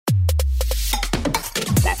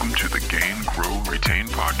Retain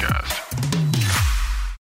podcast.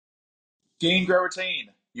 Gain, Grow, Retain.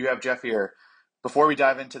 You have Jeff here. Before we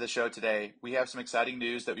dive into the show today, we have some exciting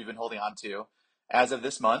news that we've been holding on to. As of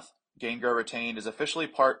this month, Gain, Grow, Retain is officially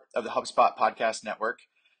part of the HubSpot Podcast Network,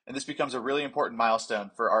 and this becomes a really important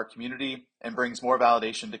milestone for our community and brings more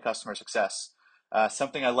validation to customer success.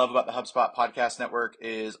 Something I love about the HubSpot Podcast Network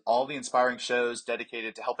is all the inspiring shows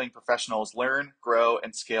dedicated to helping professionals learn, grow,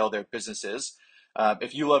 and scale their businesses.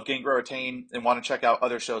 If you love Gain, Grow, Retain and want to check out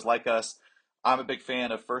other shows like us, I'm a big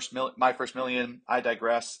fan of My First Million, I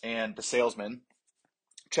Digress, and The Salesman.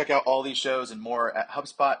 Check out all these shows and more at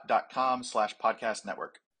HubSpot.com/podcast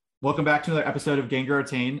network. Welcome back to another episode of Gain, Grow,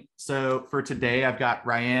 Retain. So for today, I've got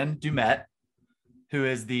Ryan Dumet, who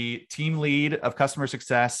is the team lead of customer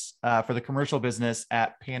success for the commercial business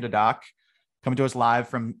at PandaDoc, coming to us live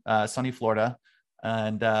from sunny Florida.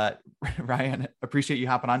 And Ryan, appreciate you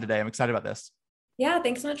hopping on today. I'm excited about this. Yeah,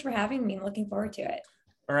 thanks so much for having me. I'm looking forward to it.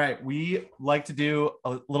 All right. We like to do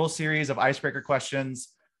a little series of icebreaker questions.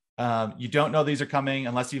 You don't know these are coming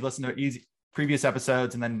unless you've listened to previous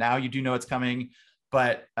episodes, and then now you do know it's coming.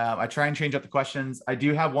 But I try and change up the questions. I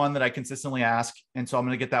do have one that I consistently ask, and so I'm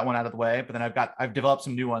going to get that one out of the way. But then I've developed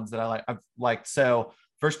some new ones that I've liked. So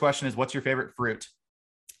first question is, what's your favorite fruit?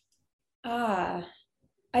 I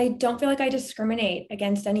don't feel like I discriminate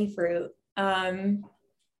against any fruit.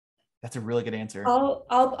 That's a really good answer.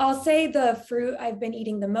 I'll say the fruit I've been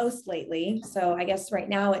eating the most lately. So I guess right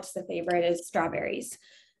now it's the favorite is strawberries.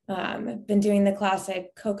 I've been doing the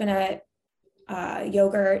classic coconut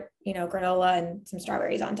yogurt, granola and some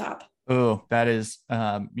strawberries on top. Oh, that is,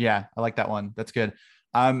 yeah, I like that one. That's good.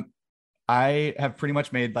 I have pretty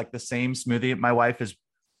much made like the same smoothie. My wife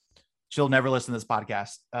she'll never listen to this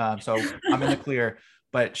podcast. So I'm in the clear,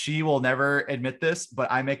 but she will never admit this,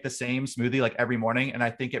 but I make the same smoothie like every morning. And I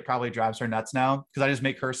think it probably drives her nuts now because I just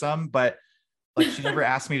make her some, but like she never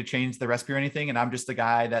asked me to change the recipe or anything. And I'm just the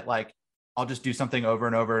guy that like, I'll just do something over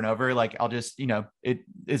and over and over. Like I'll just, it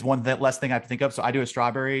is one less thing I have to think of. So I do a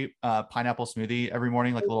strawberry pineapple smoothie every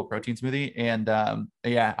morning, like a little protein smoothie. And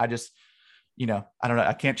yeah, I just, I don't know.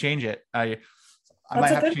 I can't change it. I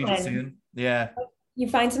might have to change it soon. Yeah. You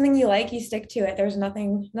find something you like, you stick to it. There's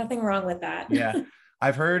nothing wrong with that. Yeah.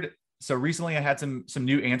 I've heard, so recently I had some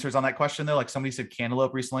new answers on that question though. Like somebody said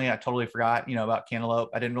cantaloupe recently. I totally forgot, about cantaloupe.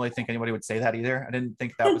 I didn't really think anybody would say that either. I didn't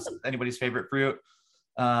think that was anybody's favorite fruit.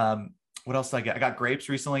 What else did I get? I got grapes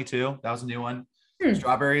recently too. That was a new one.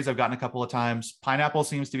 Strawberries I've gotten a couple of times. Pineapple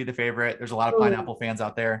seems to be the favorite. There's a lot of pineapple fans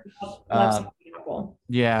out there.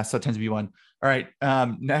 Yeah, so it tends to be one. All right.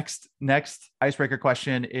 Next icebreaker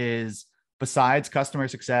question is, besides customer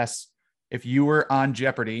success, if you were on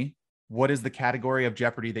Jeopardy, what is the category of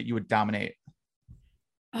Jeopardy that you would dominate?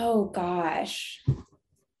 Oh gosh.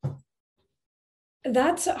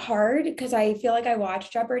 That's hard because I feel like I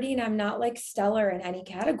watch Jeopardy and I'm not like stellar in any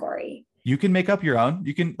category. You can make up your own.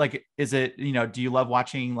 You can like, is it, do you love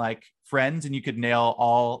watching like Friends and you could nail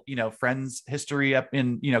all, Friends history up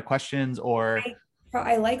in, questions or?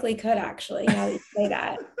 I likely could actually, now that you say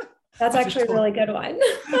that. That's actually a really good one.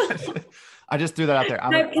 I just threw that out there.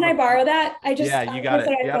 Can I borrow that? Yeah, you got it.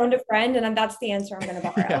 I phoned a friend and that's the answer I'm going to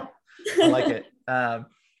borrow. Yeah, I like it.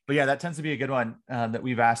 But yeah, that tends to be a good one that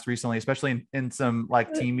we've asked recently, especially in some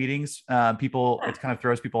like team meetings. It kind of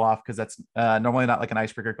throws people off because that's normally not like an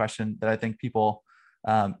icebreaker question that I think people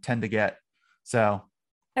tend to get. So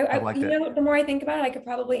I liked it. The more I think about it, I could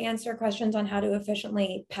probably answer questions on how to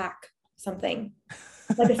efficiently pack something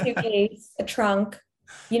like a suitcase, a trunk,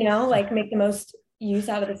 like make the most use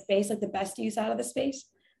out of the space, like the best use out of the space.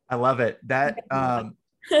 I love it. That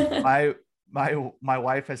my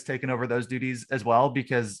wife has taken over those duties as well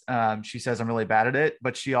because she says I'm really bad at it,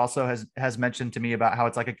 but she also has mentioned to me about how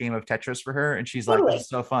it's like a game of Tetris for her. And she's like, this is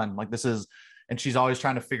so fun. Like and she's always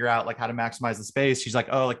trying to figure out like how to maximize the space. She's like,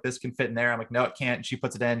 oh, like this can fit in there. I'm like, no, it can't. And she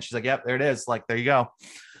puts it in. She's like, yep, there it is. Like, there you go.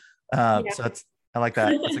 So I like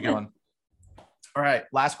that. That's a good one. All right.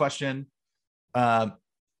 Last question.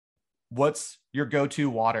 What's your go-to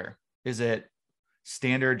water? Is it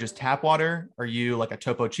standard just tap water? Are you like a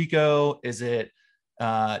Topo Chico? Is it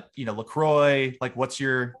LaCroix? Like what's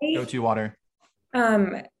your go-to water?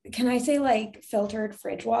 Can I say like filtered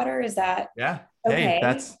fridge water? Is that okay?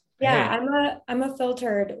 Hey, I'm a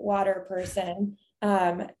filtered water person.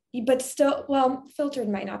 But still, well, filtered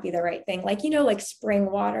might not be the right thing. Like, like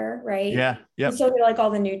spring water, right? Yeah. Yeah. You still get like all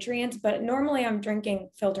the nutrients, but normally I'm drinking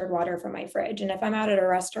filtered water from my fridge. And if I'm out at a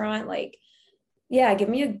restaurant, like, yeah, give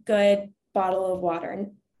me a good bottle of water.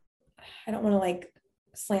 And I don't want to like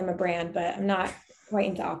slam a brand, but I'm not quite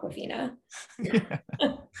into Aquafina.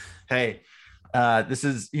 Hey, This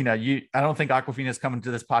is, I don't think Aquafina is coming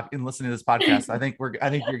to this and listening to this podcast. I think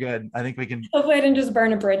you're good. I think we can. Hopefully I didn't just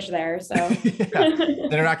burn a bridge there. So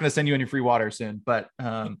they're not going to send you any free water soon, but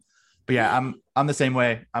yeah, I'm the same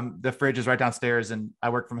way. The fridge is right downstairs and I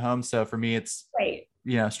work from home. So for me, it's right.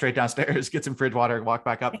 Straight downstairs, get some fridge water, walk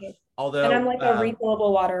back up. Right. Although, and I'm like a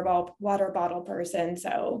refillable water bottle person.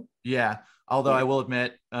 So yeah, although I will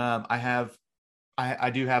admit,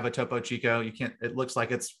 I do have a Topo Chico. It looks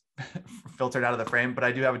like it's filtered out of the frame, but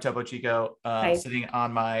I do have a Topo Chico sitting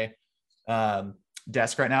on my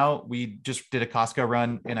desk right now. We just did a Costco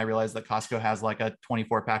run and I realized that Costco has like a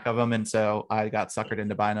 24 pack of them. And so I got suckered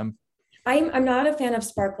into buying them. I'm not a fan of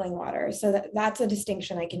sparkling water. So that's a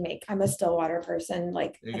distinction I can make. I'm a still water person,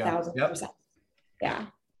 like 1,000%. Yeah.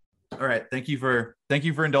 All right. Thank you for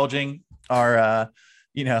indulging our,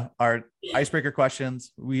 our icebreaker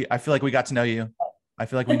questions. I feel like we got to know you. I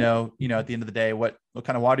feel like we know, at the end of the day, what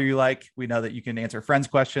kind of water you like. We know that you can answer friends'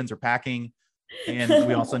 questions or packing. And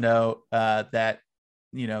we also know that,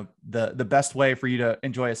 the best way for you to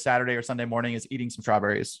enjoy a Saturday or Sunday morning is eating some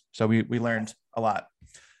strawberries. So we learned a lot.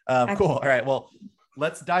 Cool. All right. Well,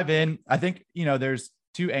 let's dive in. I think, there's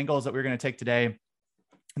two angles that we're going to take today.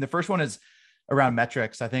 And the first one is around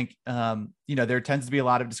metrics. I think, there tends to be a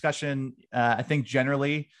lot of discussion. I think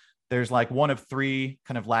generally there's like one of three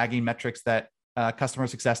kind of lagging metrics that customer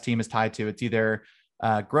success team is tied to. It's either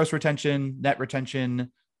gross retention, net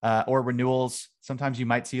retention, or renewals. Sometimes you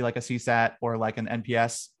might see like a CSAT or like an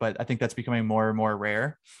NPS, but I think that's becoming more and more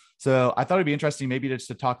rare. So I thought it'd be interesting maybe just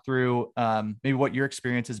to talk through maybe what your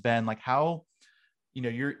experience has been, like how,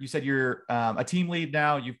 you said you're a team lead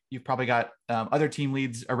now. You've probably got other team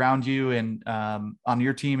leads around you and on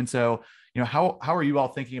your team. And so, how are you all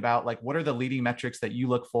thinking about like, what are the leading metrics that you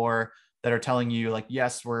look for that are telling you like,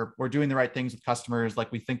 yes, we're doing the right things with customers.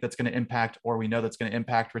 Like we think that's going to impact, or we know that's going to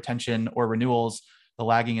impact retention or renewals, the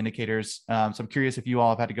lagging indicators. So I'm curious if you all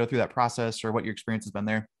have had to go through that process or what your experience has been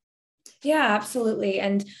there. Yeah, absolutely.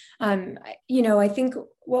 And, I think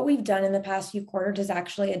what we've done in the past few quarters is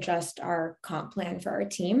actually adjust our comp plan for our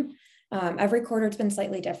team. Every quarter it's been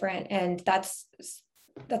slightly different, and that's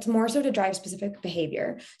more so to drive specific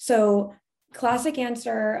behavior. So classic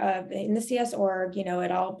answer in the CS org,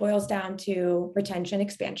 it all boils down to retention,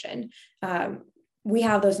 expansion. We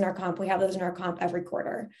have those in our comp. We have those in our comp every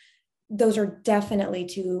quarter. Those are definitely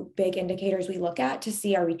two big indicators we look at to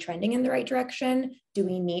see, are we trending in the right direction? Do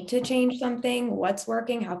we need to change something? What's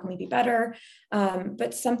working? How can we be better?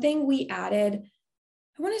 But something we added,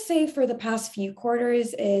 I want to say for the past few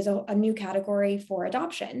quarters, is a new category for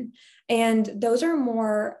adoption. And those are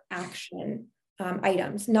more action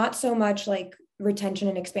items, not so much like retention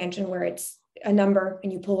and expansion where it's a number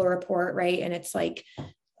and you pull a report, right? And it's like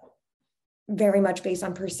very much based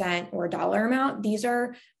on percent or dollar amount. These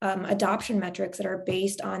are adoption metrics that are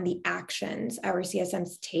based on the actions our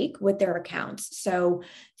CSMs take with their accounts. So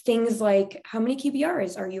things like, how many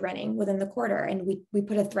QBRs are you running within the quarter? And we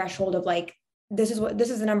put a threshold of like, this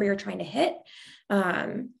is the number you're trying to hit.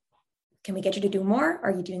 Can we get you to do more?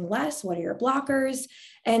 Are you doing less? What are your blockers?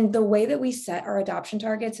 And the way that we set our adoption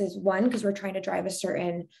targets is, one, because we're trying to drive a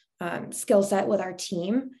certain skill set with our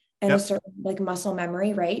team and a certain like muscle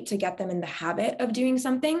memory, right, to get them in the habit of doing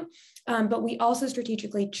something. But we also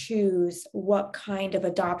strategically choose what kind of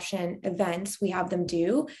adoption events we have them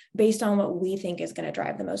do based on what we think is going to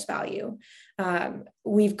drive the most value.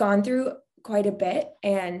 We've gone through quite a bit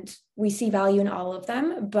and we see value in all of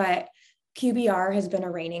them, but QBR has been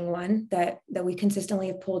a reigning one that we consistently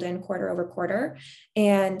have pulled in quarter over quarter.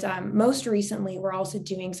 And most recently, we're also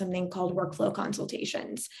doing something called workflow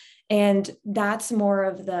consultations. And that's more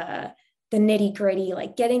of the nitty gritty,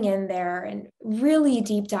 like getting in there and really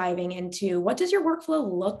deep diving into, what does your workflow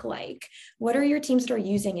look like? What are your teams that are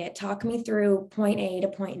using it? Talk me through point A to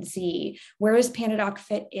point Z. Where does PandaDoc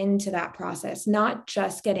fit into that process? Not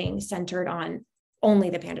just getting centered on only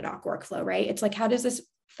the PandaDoc workflow, right? It's like, how does this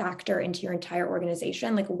factor into your entire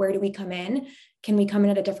organization? Like, where do we come in? Can we come in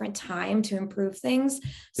at a different time to improve things?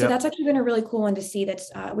 So that's actually been a really cool one to see. That's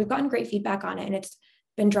we've gotten great feedback on it, and it's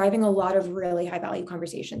been driving a lot of really high value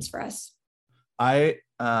conversations for us. I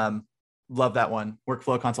love that one,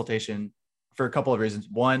 workflow consultation, for a couple of reasons.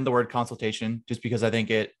 One, the word consultation, just because I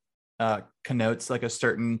think it connotes like a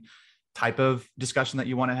certain type of discussion that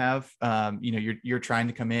you want to have. You're trying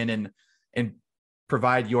to come in and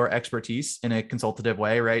provide your expertise in a consultative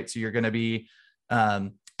way, right? So you're going to be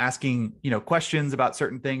asking, questions about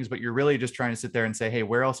certain things, but you're really just trying to sit there and say, hey,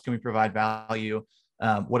 where else can we provide value?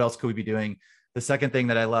 What else could we be doing? The second thing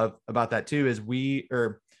that I love about that too is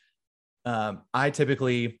I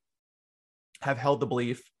typically have held the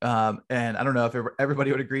belief, and I don't know if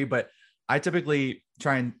everybody would agree, but I typically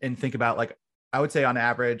try and think about like, I would say on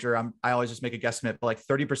average, or I always just make a guesstimate, but like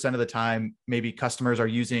 30% of the time, maybe customers are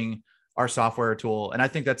using our software tool. And I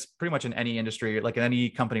think that's pretty much in any industry, like in any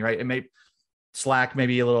company, right? It may Slack,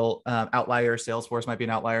 maybe a little outlier, Salesforce might be an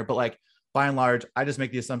outlier, but like by and large, I just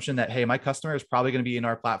make the assumption that, hey, my customer is probably going to be in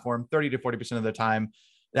our platform 30 to 40% of the time.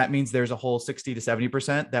 That means there's a whole 60 to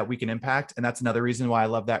 70% that we can impact. And that's another reason why I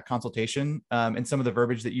love that consultation and some of the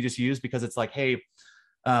verbiage that you just used, because it's like, hey,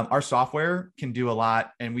 our software can do a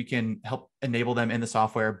lot and we can help enable them in the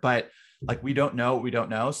software, but like, we don't know what we don't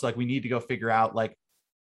know. So like, we need to go figure out like,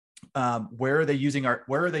 where are they using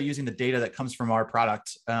the data that comes from our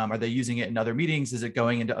product? Are they using it in other meetings? Is it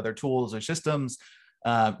going into other tools or systems?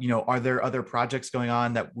 Are there other projects going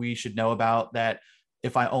on that we should know about that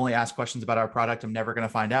if I only ask questions about our product, I'm never going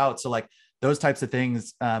to find out? So like those types of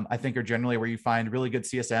things, I think are generally where you find really good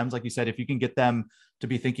CSMs. Like you said, if you can get them to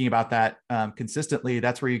be thinking about that consistently,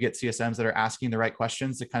 that's where you get CSMs that are asking the right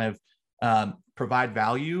questions to kind of provide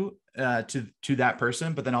value to that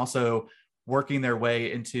person, but then also working their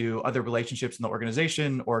way into other relationships in the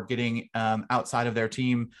organization or getting outside of their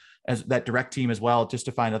team as that direct team as well, just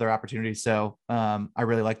to find other opportunities. So I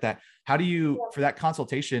really like that. How do you, for that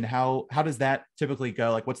consultation, how does that typically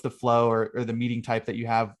go? Like what's the flow or the meeting type that you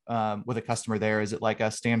have with a customer there? Is it like a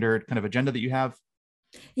standard kind of agenda that you have?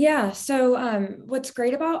 Yeah. So what's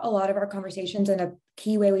great about a lot of our conversations, and a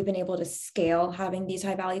key way we've been able to scale having these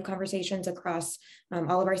high value conversations across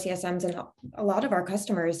all of our CSMs and a lot of our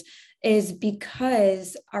customers, is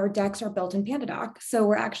because our decks are built in PandaDoc. So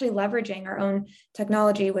we're actually leveraging our own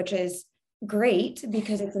technology, which is great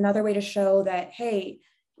because it's another way to show that, hey,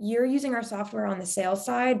 you're using our software on the sales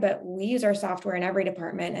side, but we use our software in every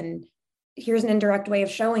department. And here's an indirect way of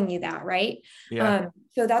showing you that, right? Yeah.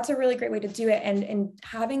 So that's a really great way to do it. And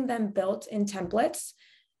having them built in templates,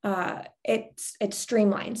 it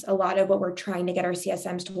streamlines a lot of what we're trying to get our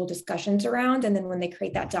CSMs to hold discussions around. And then when they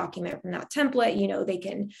create that document from that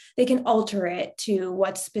template, they can alter it to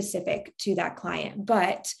what's specific to that client.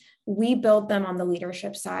 But we build them on the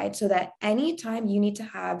leadership side so that anytime you need to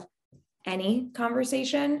have any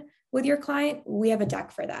conversation with your client, we have a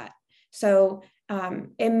deck for that. So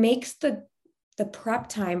it makes the prep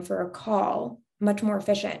time for a call much more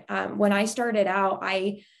efficient. When I started out,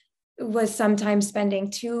 I was sometimes spending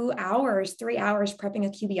 2 hours, 3 hours prepping a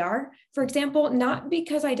QBR, for example, not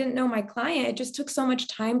because I didn't know my client. It just took so much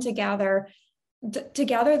time to gather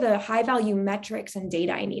the high value metrics and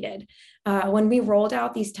data I needed. When we rolled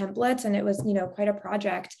out these templates, and it was, quite a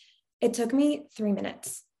project, it took me 3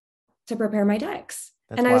 minutes to prepare my decks.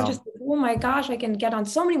 That's wild. I was just, oh my gosh, I can get on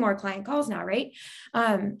so many more client calls now, right?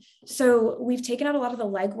 So we've taken out a lot of the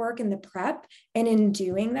legwork and the prep. And in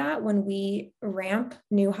doing that, when we ramp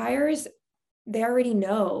new hires, they already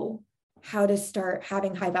know how to start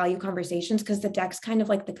having high value conversations because the deck's kind of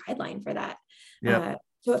like the guideline for that. Yeah.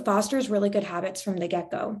 So it fosters really good habits from the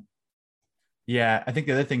get-go. Yeah. I think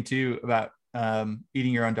the other thing too about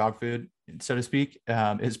eating your own dog food, so to speak,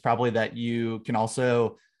 is probably that you can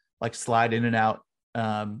also like slide in and out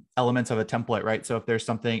elements of a template, right? So if there's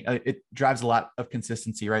something, it drives a lot of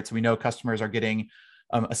consistency, right? So we know customers are getting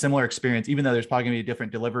a similar experience, even though there's probably going to be a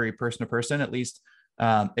different delivery person to person, at least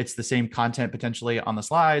it's the same content potentially on the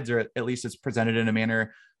slides, or at least it's presented in a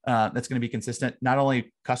manner that's going to be consistent, not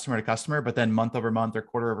only customer to customer, but then month over month or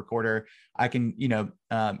quarter over quarter. I can,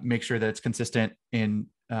 make sure that it's consistent in,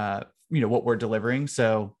 what we're delivering.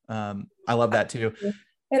 So I love that too.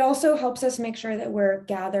 It also helps us make sure that we're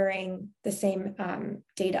gathering the same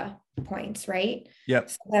data points, right? Yep.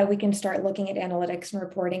 So that we can start looking at analytics and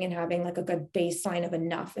reporting and having like a good baseline of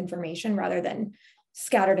enough information rather than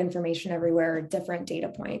scattered information everywhere, different data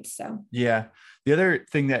points. So yeah. The other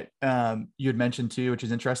thing that you had mentioned too, which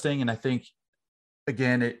is interesting, and I think,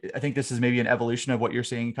 again, I think this is maybe an evolution of what you're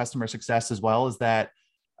seeing in customer success as well, is that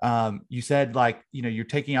you said like, you're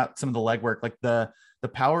taking out some of the legwork, like the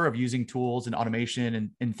power of using tools and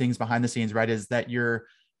automation and things behind the scenes, right? Is that you're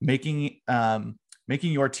making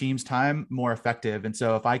your team's time more effective. And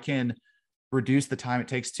so if I can reduce the time it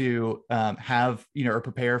takes to have, or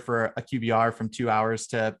prepare for a QBR from 2 hours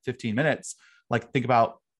to 15 minutes, like think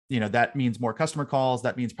about, that means more customer calls.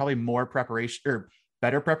 That means probably more preparation or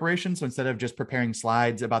better preparation. So instead of just preparing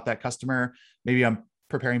slides about that customer, maybe I'm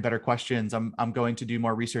preparing better questions. I'm going to do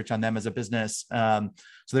more research on them as a business. So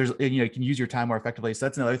there's, you can use your time more effectively. So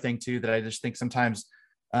that's another thing too, that I just think sometimes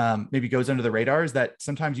maybe goes under the radar, is that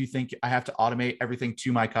sometimes you think I have to automate everything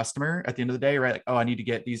to my customer at the end of the day, right? Like, oh, I need to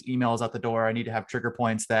get these emails out the door. I need to have trigger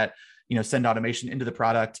points that, send automation into the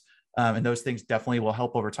product. And those things definitely will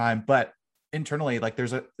help over time. But internally, like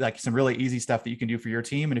there's some really easy stuff that you can do for your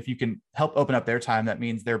team. And if you can help open up their time, that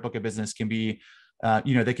means their book of business can be,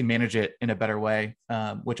 they can manage it in a better way,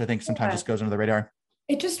 which I think sometimes just goes under the radar.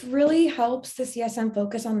 It just really helps the CSM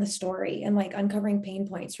focus on the story and like uncovering pain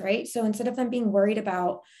points, right? So instead of them being worried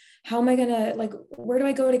about how am I going to, like, where do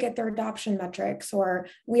I go to get their adoption metrics? Or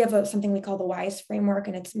we have something we call the WISE framework,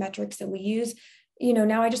 and it's metrics that we use.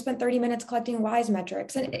 Now I just spent 30 minutes collecting WISE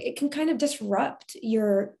metrics, and it can kind of disrupt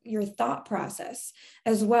your thought process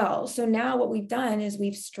as well. So now what we've done is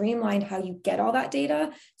we've streamlined how you get all that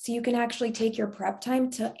data so you can actually take your prep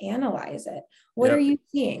time to analyze it. What are you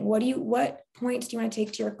seeing? What points do you want to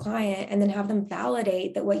take to your client, and then have them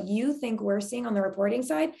validate that what you think we're seeing on the reporting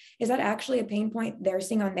side, is that actually a pain point they're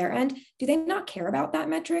seeing on their end? Do they not care about that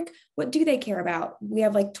metric? What do they care about? We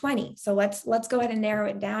have like 20. So let's go ahead and narrow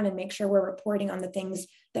it down and make sure we're reporting on the things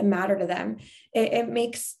that matter to them. It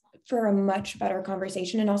makes for a much better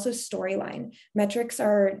conversation, and also storyline. Metrics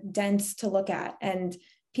are dense to look at, and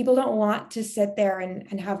people don't want to sit there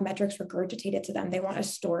and have metrics regurgitated to them. They want a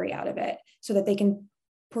story out of it so that they can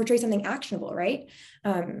portray something actionable, right?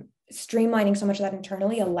 Streamlining so much of that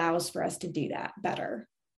internally allows for us to do that better.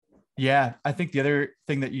 Yeah, I think the other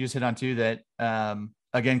thing that you just hit on too that,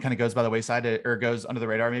 again, kind of goes by the wayside or goes under the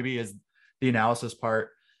radar maybe, is the analysis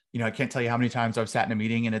part. I can't tell you how many times I've sat in a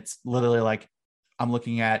meeting and it's literally like, I'm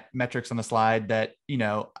looking at metrics on the slide that, you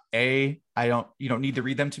don't need to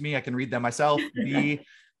read them to me. I can read them myself. B,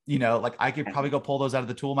 like I could probably go pull those out of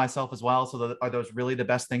the tool myself as well. So are those really the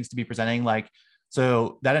best things to be presenting?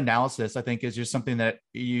 So that analysis, I think, is just something that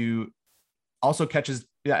you also catches.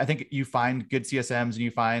 I think you find good CSMs and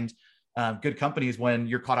you find good companies when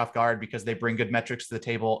you're caught off guard because they bring good metrics to the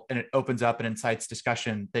table and it opens up and incites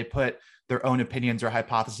discussion. They put their own opinions or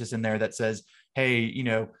hypothesis in there that says, hey,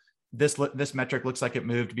 this metric looks like it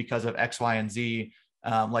moved because of X, Y, and Z.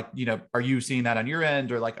 Are you seeing that on your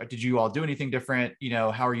end, or did you all do anything different?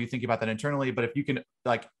 How are you thinking about that internally? But if you can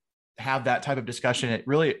have that type of discussion, it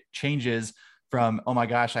really changes from, oh my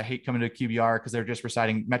gosh, I hate coming to QBR because they're just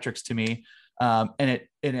reciting metrics to me. And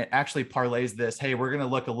it actually parlays this, hey, we're going to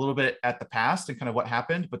look a little bit at the past and kind of what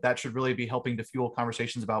happened, but that should really be helping to fuel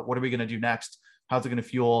conversations about what are we going to do next? How's it going to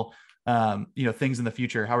fuel, things in the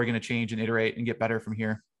future? How are we going to change and iterate and get better from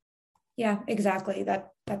here? Yeah, exactly.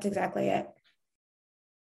 That's exactly it.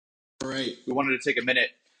 All right. We wanted to take a minute.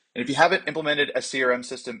 And if you haven't implemented a CRM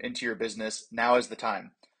system into your business, now is the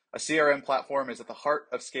time. A CRM platform is at the heart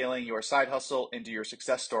of scaling your side hustle into your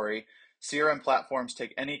success story. CRM platforms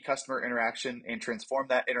take any customer interaction and transform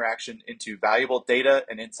that interaction into valuable data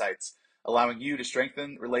and insights, allowing you to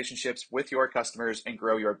strengthen relationships with your customers and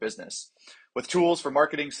grow your business. With tools for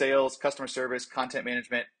marketing, sales, customer service, content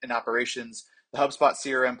management, and operations, the HubSpot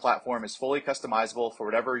CRM platform is fully customizable for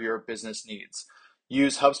whatever your business needs.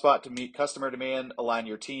 Use HubSpot to meet customer demand, align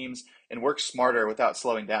your teams, and work smarter without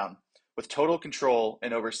slowing down. With total control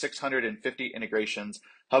and over 650 integrations,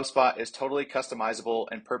 HubSpot is totally customizable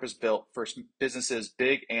and purpose-built for businesses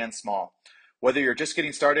big and small. Whether you're just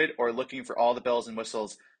getting started or looking for all the bells and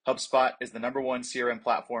whistles, HubSpot is the #1 CRM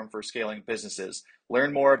platform for scaling businesses.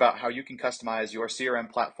 Learn more about how you can customize your CRM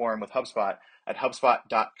platform with HubSpot at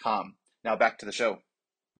HubSpot.com. Now back to the show.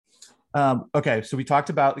 Okay, so we talked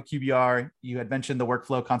about the QBR. You had mentioned the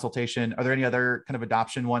workflow consultation. Are there any other kind of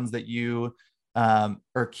adoption ones that you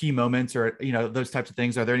or key moments or those types of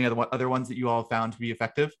things? Are there any other ones that you all found to be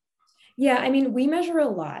effective? Yeah, I mean, we measure a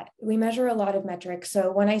lot. We measure a lot of metrics.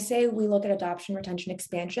 So when I say we look at adoption, retention,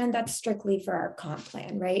 expansion, that's strictly for our comp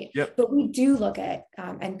plan, right? Yep. But we do look at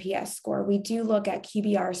NPS score. We do look at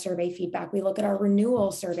QBR survey feedback. We look at our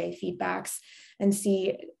renewal survey feedbacks and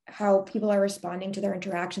see how people are responding to their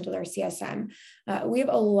interactions with our CSM. We have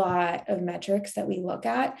a lot of metrics that we look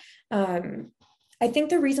at. I think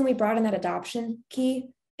the reason we brought in that adoption key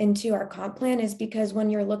into our comp plan is because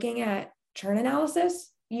when you're looking at churn analysis,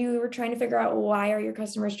 you were trying to figure out why are your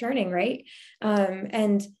customers churning, right?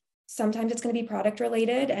 And sometimes it's going to be product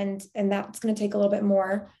related, and that's going to take a little bit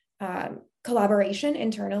more collaboration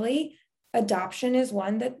internally. Adoption is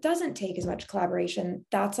one that doesn't take as much collaboration.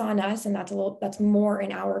 That's on us, and that's more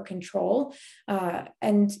in our control.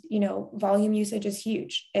 And volume usage is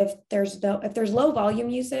huge. If there's low volume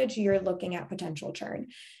usage, you're looking at potential churn.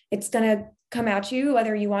 It's going to come at you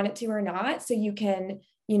whether you want it to or not. So you can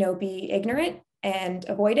be ignorant and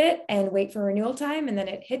avoid it and wait for renewal time, and then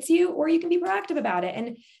it hits you, or you can be proactive about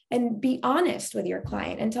it and be honest with your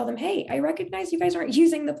client and tell them, hey, I recognize you guys aren't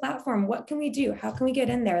using the platform. What can we do? How can we get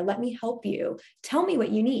in there? Let me help you. Tell me what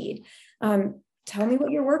you need. Tell me what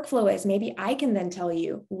your workflow is. Maybe I can then tell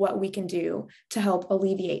you what we can do to help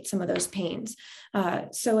alleviate some of those pains.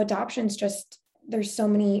 So adoption's just, there's so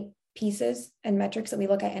many pieces and metrics that we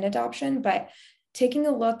look at in adoption, but taking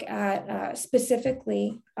a look at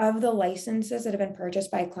specifically of the licenses that have been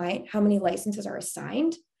purchased by a client, how many licenses are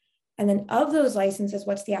assigned? And then of those licenses,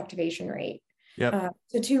 what's the activation rate? Yep.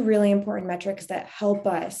 So two really important metrics that help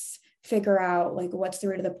us figure out like what's the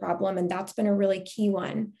root of the problem. And that's been a really key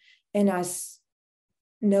one in us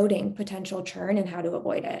noting potential churn and how to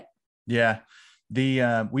avoid it. Yeah.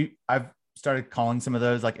 I've started calling some of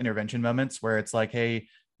those like intervention moments where it's like, hey,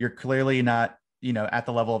 you're clearly not, at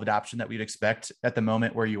the level of adoption that we'd expect at the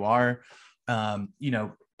moment where you are.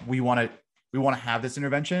 We want to have this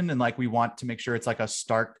intervention, and like we want to make sure it's like a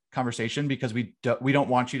stark conversation, because we don't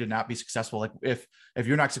want you to not be successful. Like if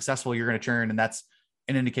you're not successful, you're going to churn, and that's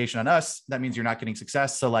an indication on us. That means you're not getting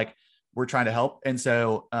success. So like we're trying to help. And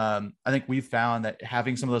so I think we've found that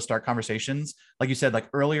having some of those stark conversations, like you said, like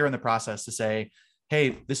earlier in the process, to say,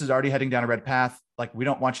 hey, this is already heading down a red path. Like we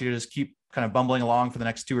don't want you to just keep kind of bumbling along for the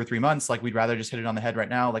next 2 or 3 months. Like we'd rather just hit it on the head right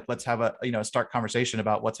now. Like let's have a start conversation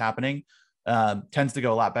about what's happening. Tends to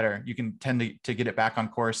go a lot better. You can tend to get it back on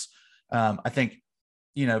course. I think,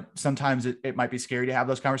 sometimes it might be scary to have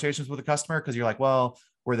those conversations with a customer, because you're like, well,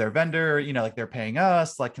 we're their vendor, like they're paying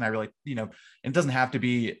us. Like, can I really, it doesn't have to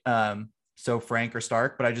be so frank or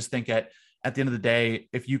stark, but I just think at the end of the day,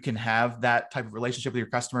 if you can have that type of relationship with your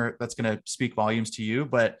customer, that's going to speak volumes to you.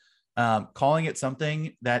 But calling it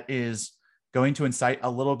something that is going to incite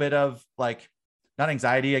a little bit of like, not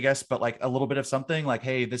anxiety, I guess, but like a little bit of something like,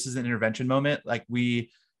 hey, this is an intervention moment. Like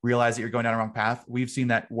we realize that you're going down a wrong path. We've seen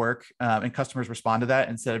that work, and customers respond to that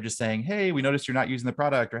instead of just saying, hey, we noticed you're not using the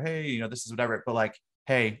product, or, hey, this is whatever, but like,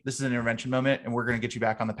 hey, this is an intervention moment and we're going to get you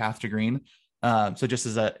back on the path to green. So just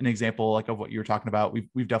as an example, like of what you were talking about,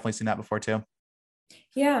 we've definitely seen that before too.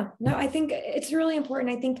 Yeah, no, I think it's really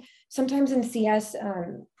important. I think sometimes in CS,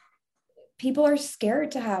 people are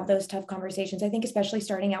scared to have those tough conversations. I think especially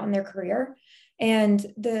starting out in their career. And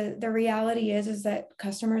the reality is that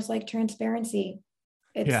customers like transparency.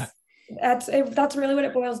 That's really what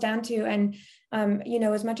it boils down to. And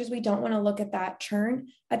as much as we don't want to look at that churn,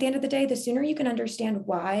 at the end of the day, the sooner you can understand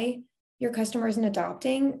why your customer isn't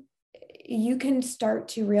adopting, you can start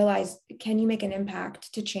to realize, can you make an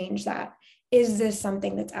impact to change that? Is this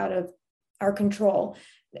something that's out of our control?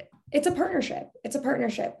 It's a partnership. As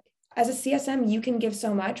a CSM, you can give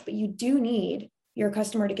so much, but you do need your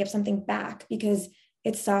customer to give something back, because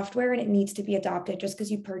it's software and it needs to be adopted. Just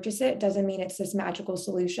because you purchase it doesn't mean it's this magical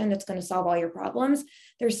solution that's going to solve all your problems.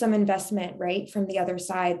 There's some investment, right, from the other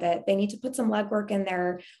side, that they need to put some legwork in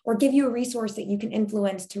there or give you a resource that you can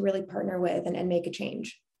influence to really partner with and make a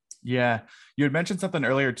change. Yeah. You had mentioned something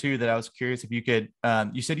earlier too, that I was curious if you could,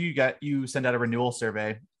 you said you send out a renewal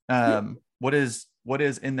survey. What is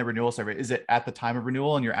in the renewal survey? Is it at the time of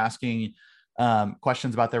renewal and you're asking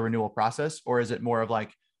questions about their renewal process, or is it more of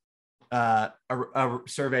like a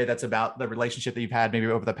survey that's about the relationship that you've had maybe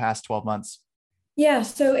over the past 12 months? Yeah,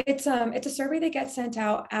 so it's a survey that gets sent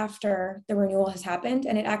out after the renewal has happened,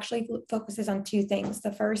 and it actually focuses on 2 things.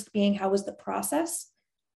 The first being, how was the process?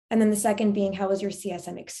 And then the second being, how was your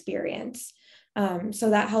CSM experience? So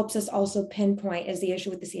that helps us also pinpoint, is the issue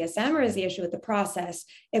with the CSM or is the issue with the process,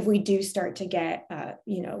 if we do start to get,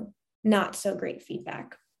 not so great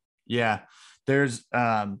feedback. Yeah, there's,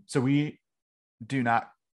 so we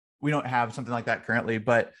don't have something like that currently,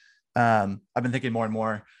 but I've been thinking more and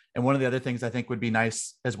more. And one of the other things I think would be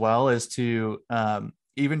nice as well is to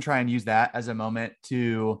even try and use that as a moment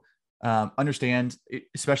to understand,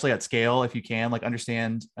 especially at scale, if you can, like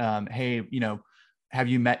understand, hey, have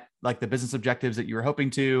you met like the business objectives that you were hoping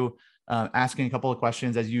to, asking a couple of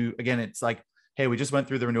questions again, it's like, hey, we just went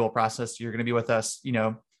through the renewal process. You're going to be with us,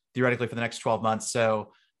 theoretically for the next 12 months.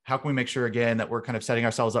 So how can we make sure again that we're kind of setting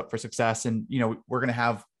ourselves up for success? And, we're going to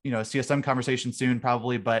have, a CSM conversation soon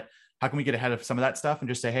probably, but how can we get ahead of some of that stuff and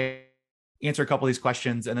just say, hey, answer a couple of these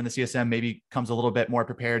questions. And then the CSM maybe comes a little bit more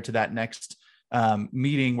prepared to that next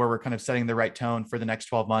meeting where we're kind of setting the right tone for the next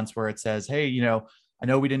 12 months, where it says, hey, I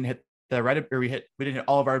know we didn't hit the right, or we didn't hit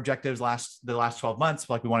all of our objectives the last 12 months.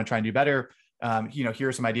 Like we want to try and do better. Here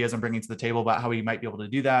are some ideas I'm bringing to the table about how we might be able to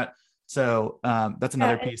do that. So that's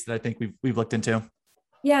another piece that I think we've looked into.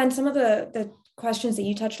 Yeah, and some of the questions that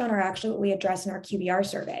you touched on are actually what we address in our QBR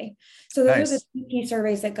survey. So those are the key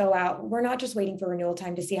surveys that go out. We're not just waiting for renewal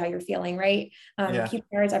time to see how you're feeling, right?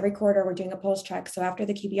 QBR is every quarter, we're doing a pulse check. So after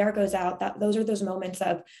the QBR goes out, those are those moments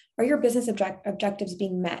of, are your business objectives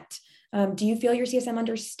being met? Do you feel your CSM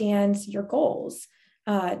understands your goals?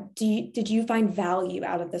 Did you find value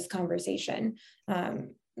out of this conversation?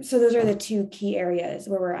 So those are the 2 key areas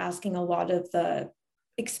where we're asking a lot of the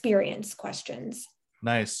experience questions.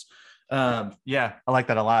 Nice. Yeah, I like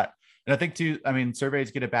that a lot. And I think too, I mean,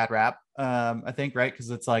 surveys get a bad rap, I think, right? Because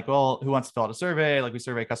it's like, well, who wants to fill out a survey? Like we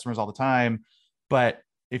survey customers all the time. But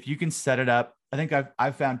if you can set it up, I think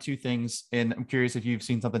I've found two things, and I'm curious if you've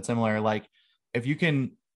seen something similar. Like if you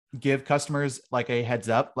can give customers like a heads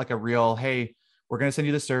up, like a real, hey, we're going to send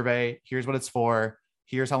you the survey. Here's what it's for.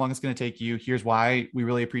 Here's how long it's going to take you. Here's why we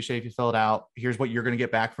really appreciate if you fill it out. Here's what you're going to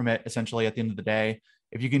get back from it essentially at the end of the day.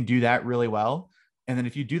 If you can do that really well, and then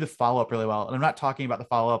if you do the follow-up really well, and I'm not talking about the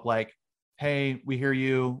follow-up like, hey, we hear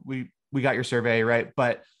you, we got your survey, right?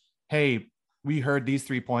 But hey, we heard these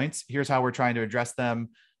 3 points. Here's how we're trying to address them.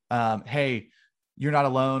 Hey, you're not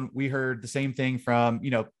alone. We heard the same thing from,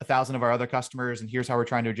 1,000 of our other customers, and here's how we're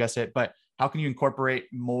trying to address it. But how can you incorporate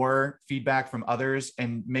more feedback from others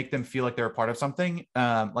and make them feel like they're a part of something?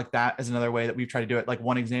 Like that is another way that we've tried to do it. Like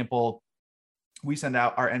one example, we send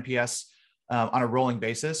out our NPS on a rolling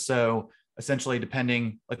basis. So essentially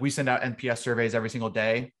we send out NPS surveys every single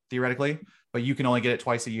day, theoretically, but you can only get it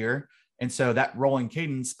twice a year. And so that rolling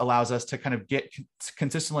cadence allows us to kind of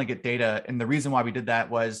consistently get data. And the reason why we did that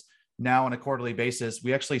was now on a quarterly basis,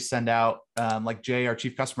 we actually send out like Jay, our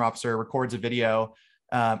chief customer officer, records a video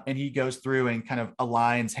and he goes through and kind of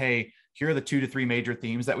aligns, hey, here are the 2 to 3 major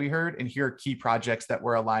themes that we heard, and here are key projects that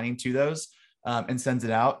we're aligning to those, and sends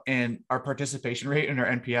it out. And our participation rate in our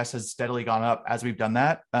NPS has steadily gone up as we've done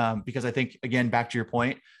that. Because I think, again, back to your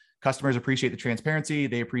point, customers appreciate the transparency.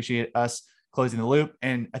 They appreciate us closing the loop.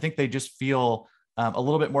 And I think they just feel a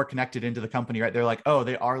little bit more connected into the company, right? They're like, oh,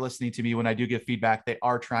 they are listening to me when I do give feedback. They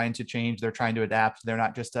are trying to change. They're trying to adapt. They're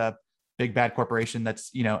not just a big bad corporation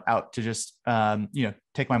that's, out to just,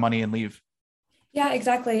 take my money and leave. Yeah,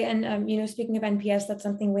 exactly. And, speaking of NPS, that's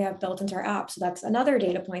something we have built into our app. So that's another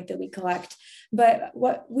data point that we collect. But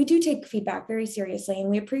what we do take feedback very seriously, and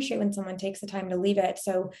we appreciate when someone takes the time to leave it.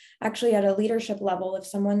 So actually at a leadership level, if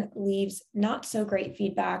someone leaves not so great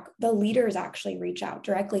feedback, the leaders actually reach out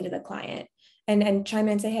directly to the client and chime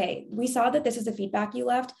in and say, hey, we saw that this is the feedback you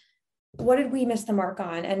left. What did we miss the mark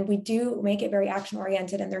on? And we do make it very action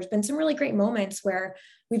oriented. And there's been some really great moments where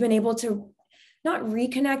we've been able to not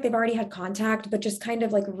reconnect, they've already had contact, but just kind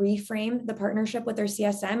of like reframe the partnership with their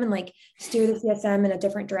CSM and like steer the CSM in a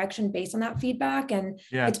different direction based on that feedback. And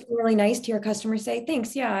It's been really nice to hear customers say,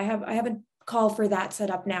 thanks. Yeah, I have a call for that set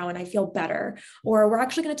up now and I feel better. Or we're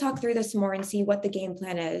actually going to talk through this more and see what the game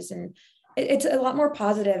plan is. And it's a lot more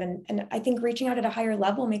positive. And I think reaching out at a higher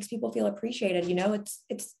level makes people feel appreciated.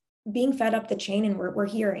 It's being fed up the chain, and we're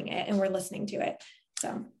hearing it and we're listening to it.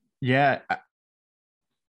 So yeah,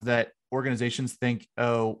 that organizations think,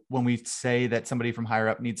 oh, when we say that somebody from higher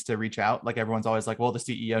up needs to reach out, like everyone's always like, well, the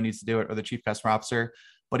CEO needs to do it or the chief customer officer.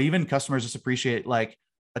 But even customers just appreciate like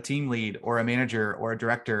a team lead or a manager or a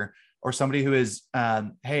director or somebody who is,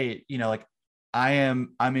 hey, like I'm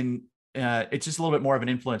in, it's just a little bit more of an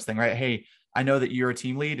influence thing, right? Hey, I know that you're a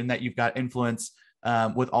team lead and that you've got influence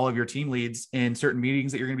with all of your team leads in certain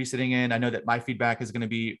meetings that you're going to be sitting in. I know that my feedback is going to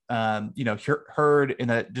be, heard, and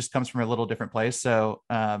that just comes from a little different place. So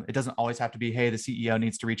it doesn't always have to be, hey, the CEO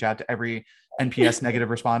needs to reach out to every NPS negative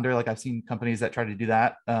responder. Like I've seen companies that try to do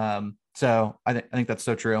that. So I think that's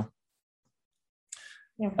so true.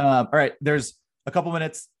 Yeah. All right. There's a couple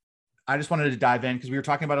minutes. I just wanted to dive in because we were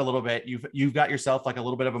talking about it a little bit. You've got yourself like a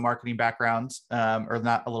little bit of a marketing background, or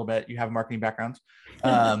not a little bit, you have a marketing background.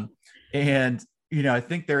 And I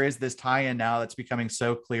think there is this tie-in now that's becoming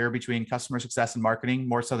so clear between customer success and marketing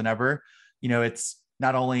more so than ever. It's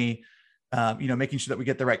not only, making sure that we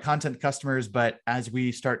get the right content to customers, but as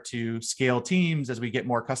we start to scale teams, as we get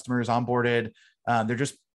more customers onboarded, there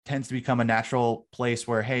just tends to become a natural place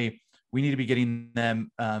where, hey, we need to be getting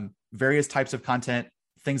them various types of content,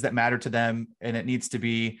 things that matter to them. And it needs to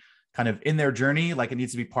be kind of in their journey. Like it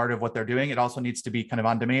needs to be part of what they're doing. It also needs to be kind of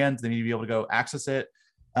on demand. They need to be able to go access it.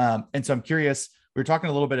 And so I'm curious, we were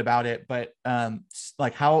talking a little bit about it, but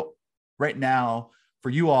like how right now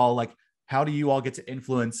for you all, like how do you all get to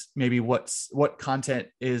influence maybe what content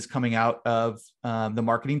is coming out of the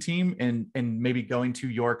marketing team and maybe going to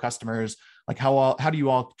your customers? Like how do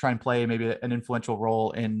you all try and play maybe an influential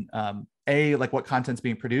role in A, like what content's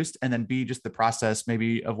being produced, and then B, just the process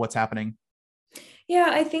maybe of what's happening? Yeah,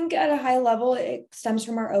 I think at a high level, it stems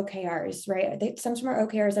from our OKRs, right? It stems from our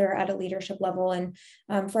OKRs that are at a leadership level. And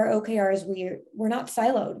for our OKRs, we're not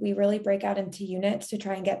siloed. We really break out into units to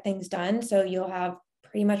try and get things done. So you'll have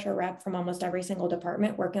pretty much a rep from almost every single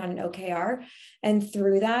department working on an OKR. And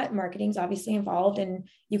through that, marketing's obviously involved and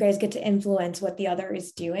you guys get to influence what the other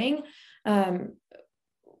is doing.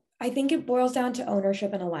 I think it boils down to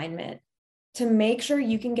ownership and alignment. To make sure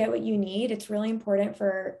you can get what you need, it's really important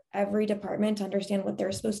for every department to understand what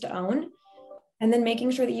they're supposed to own And then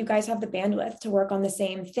making sure that you guys have the bandwidth to work on the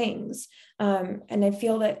same things. And I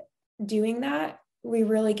feel that doing that, we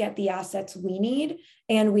really get the assets we need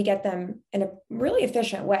and we get them in a really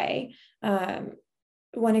efficient way.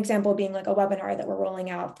 One example being like a webinar that we're rolling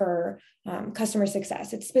out for customer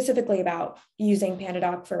success. It's specifically about using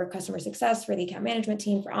PandaDoc for customer success, for the account management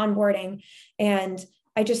team, for onboarding. And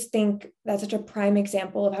I just think that's such a prime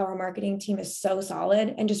example of how our marketing team is so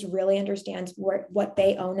solid and just really understands what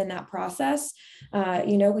they own in that process.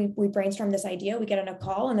 We brainstorm this idea, we get on a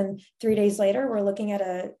call, and then 3 days later, we're looking at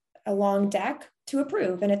a long deck to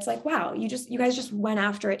approve. And it's like, wow, you guys just went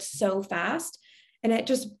after it so fast. And it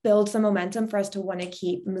just builds the momentum for us to want to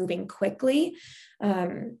keep moving quickly.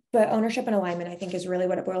 But ownership and alignment, I think, is really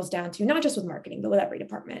what it boils down to, not just with marketing, but with every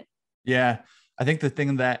department. Yeah. I think the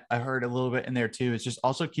thing that I heard a little bit in there too is just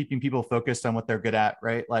also keeping people focused on what they're good at,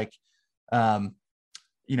 right? Like,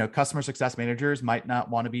 customer success managers might not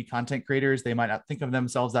want to be content creators. They might not think of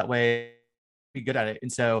themselves that way, be good at it.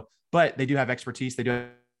 And so, but they do have expertise. They do,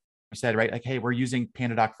 said, right? Like, hey, we're using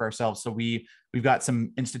PandaDoc for ourselves. So we've got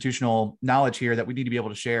some institutional knowledge here that we need to be able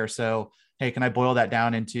to share. So, hey, can I boil that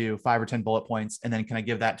down into 5 or 10 bullet points? And then can I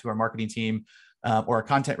give that to our marketing team or a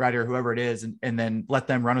content writer, whoever it is, and then let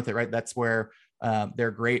them run with it, right? That's where they're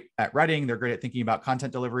great at writing. They're great at thinking about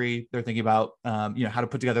content delivery. They're thinking about, how to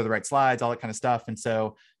put together the right slides, all that kind of stuff. And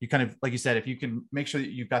so you kind of, like you said, if you can make sure that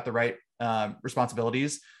you've got the right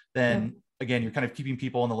responsibilities, then again, you're kind of keeping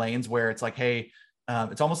people in the lanes where it's like, hey,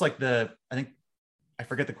 it's almost like I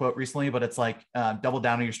forget the quote recently, but it's like, double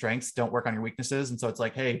down on your strengths, don't work on your weaknesses. And so it's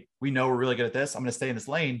like, hey, we know we're really good at this. I'm going to stay in this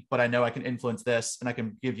lane, but I know I can influence this and I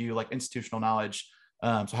can give you like institutional knowledge.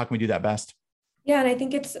 So how can we do that best? Yeah. And I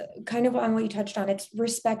think it's kind of on what you touched on. It's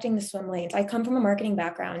respecting the swim lanes. I come from a marketing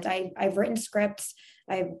background. I've written scripts.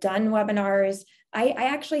 I've done webinars. I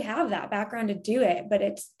actually have that background to do it, but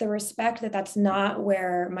it's the respect that's not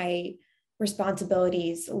where my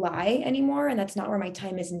responsibilities lie anymore. And that's not where my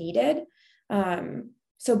time is needed.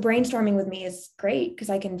 So brainstorming with me is great because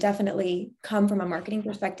I can definitely come from a marketing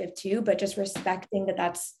perspective too, but just respecting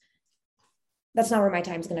that's not where my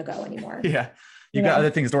time's going to go anymore. Yeah. You got other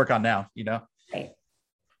things to work on now, Right.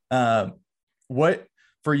 What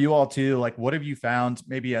for you all too, like, what have you found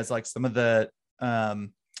maybe as like some of the,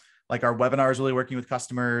 like our webinars really working with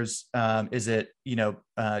customers? Is it,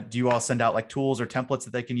 do you all send out like tools or templates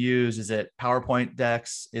that they can use? Is it PowerPoint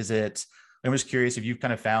decks? I'm just curious if you've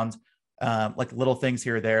kind of found like little things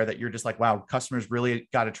here or there that you're just like, wow, customers really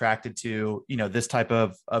got attracted to, this type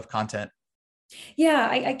of content. Yeah,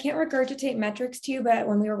 I can't regurgitate metrics to you, but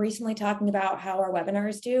when we were recently talking about how our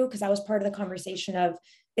webinars do, because that was part of the conversation of,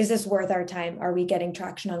 is this worth our time? Are we getting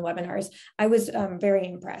traction on webinars? I was very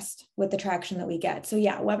impressed with the traction that we get. So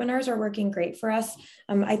yeah, webinars are working great for us.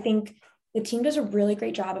 I think the team does a really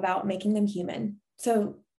great job about making them human.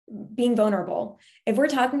 So being vulnerable. If we're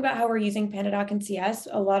talking about how we're using PandaDoc and CS,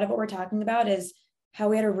 a lot of what we're talking about is how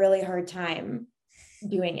we had a really hard time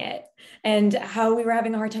doing it and how we were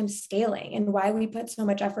having a hard time scaling and why we put so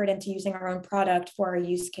much effort into using our own product for our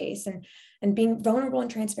use case and being vulnerable and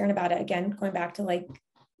transparent about it. Again, going back to like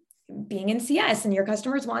being in CS and your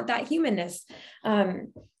customers want that humanness.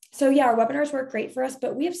 So yeah, our webinars work great for us,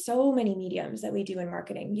 but we have so many mediums that we do in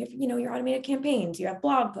marketing. You have, your automated campaigns, you have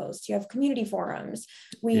blog posts, you have community forums.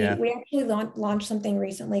 We actually launched something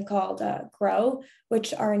recently called Grow,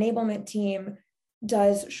 which our enablement team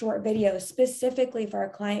does short videos specifically for our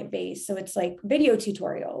client base. So it's like video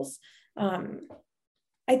tutorials.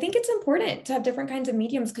 I think it's important to have different kinds of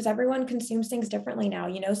mediums because everyone consumes things differently now.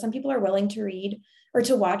 Some people are willing to read or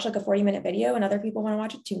to watch like a 40-minute video and other people want to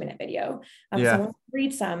watch a 2-minute video. Someone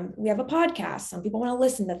read some, we have a podcast. Some people want to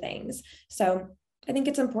listen to things. So I think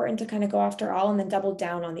it's important to kind of go after all and then double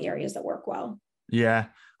down on the areas that work well. Yeah.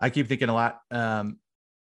 I keep thinking a lot.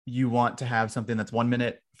 You want to have something that's 1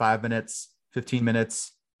 minute, 5 minutes, 15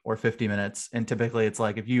 minutes, or 50 minutes. And typically it's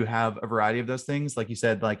like, if you have a variety of those things, like you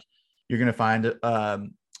said, like you're going to find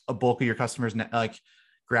a bulk of your customers like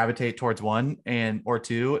gravitate towards one or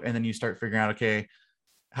two. And then you start figuring out, okay,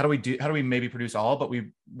 how do we maybe produce all, but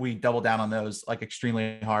we double down on those like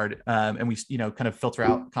extremely hard. And we, kind of filter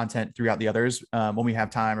out content throughout the others when we have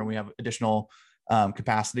time or we have additional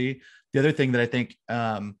capacity. The other thing that I think,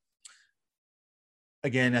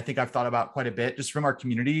 again, I think I've thought about quite a bit just from our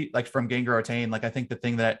community, like from Gain Grow Retain. Like I think the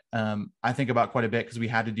thing that I think about quite a bit because we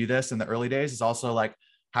had to do this in the early days is also like,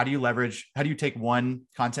 how do you take one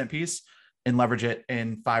content piece and leverage it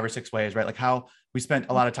in 5 or 6 ways, right? Like how we spent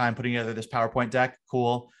a lot of time putting together this PowerPoint deck.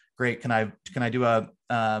 Cool, great. Can I do a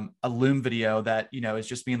Loom video that, is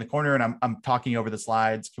just me in the corner and I'm talking over the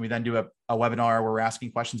slides? Can we then do a webinar where we're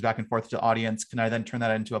asking questions back and forth to the audience? Can I then turn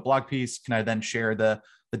that into a blog piece? Can I then share the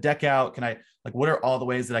deck out? What are all the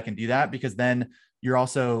ways that I can do that? Because then you're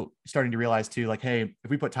also starting to realize too, hey,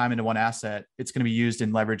 if we put time into one asset, it's going to be used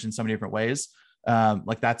and leveraged in so many different ways.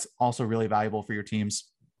 That's also really valuable for your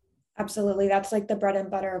teams. Absolutely. That's the bread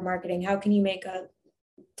and butter of marketing. How can you make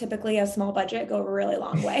typically a small budget go a really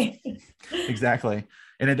long way? Exactly.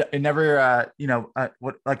 And it never,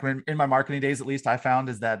 in my marketing days, at least I found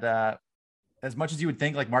is that as much as you would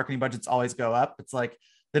think marketing budgets always go up, it's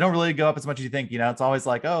they don't really go up as much as you think. It's always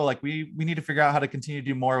we need to figure out how to continue to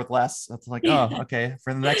do more with less. It's okay,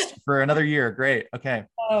 for another year. Great. Okay.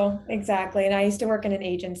 Oh, exactly. And I used to work in an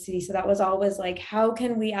agency. So that was always how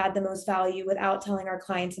can we add the most value without telling our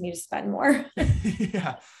clients they need to spend more?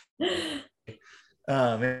 Yeah.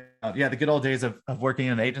 The good old days of working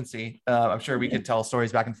in an agency. I'm sure we could tell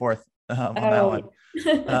stories back and forth on that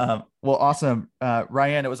one. Well, awesome.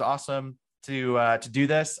 Ryan, it was awesome to do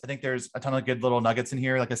this. I think there's a ton of good little nuggets in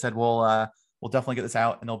here. Like I said, we'll definitely get this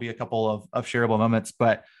out and there'll be a couple of shareable moments,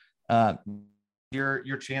 but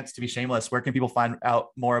your chance to be shameless. Where can people find out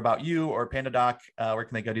more about you or PandaDoc? Where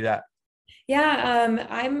can they go do that? Yeah,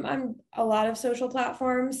 I'm on a lot of social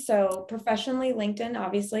platforms. So professionally, LinkedIn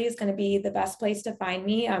obviously is going to be the best place to find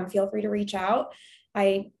me. Feel free to reach out.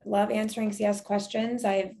 I love answering CS questions.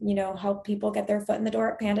 I've, helped people get their foot in the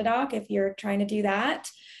door at PandaDoc if you're trying to do that.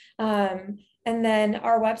 And then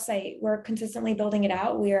our website, we're consistently building it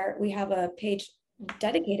out. We have a page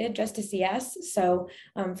dedicated just to CS. So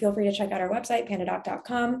feel free to check out our website,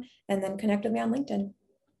 pandadoc.com, and then connect with me on LinkedIn.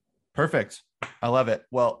 Perfect. I love it.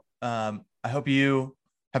 Well, I hope you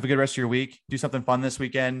have a good rest of your week. Do something fun this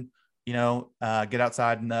weekend. Get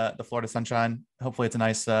outside in the Florida sunshine. Hopefully it's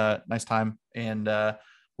a nice time, and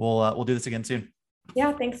we'll do this again soon.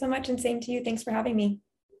 Yeah. Thanks so much. And same to you. Thanks for having me.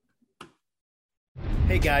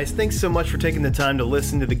 Hey guys, thanks so much for taking the time to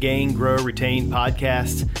listen to the Gain, Grow, Retain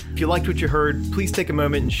podcast. If you liked what you heard, please take a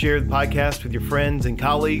moment and share the podcast with your friends and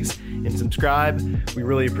colleagues and subscribe. We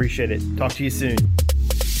really appreciate it. Talk to you soon.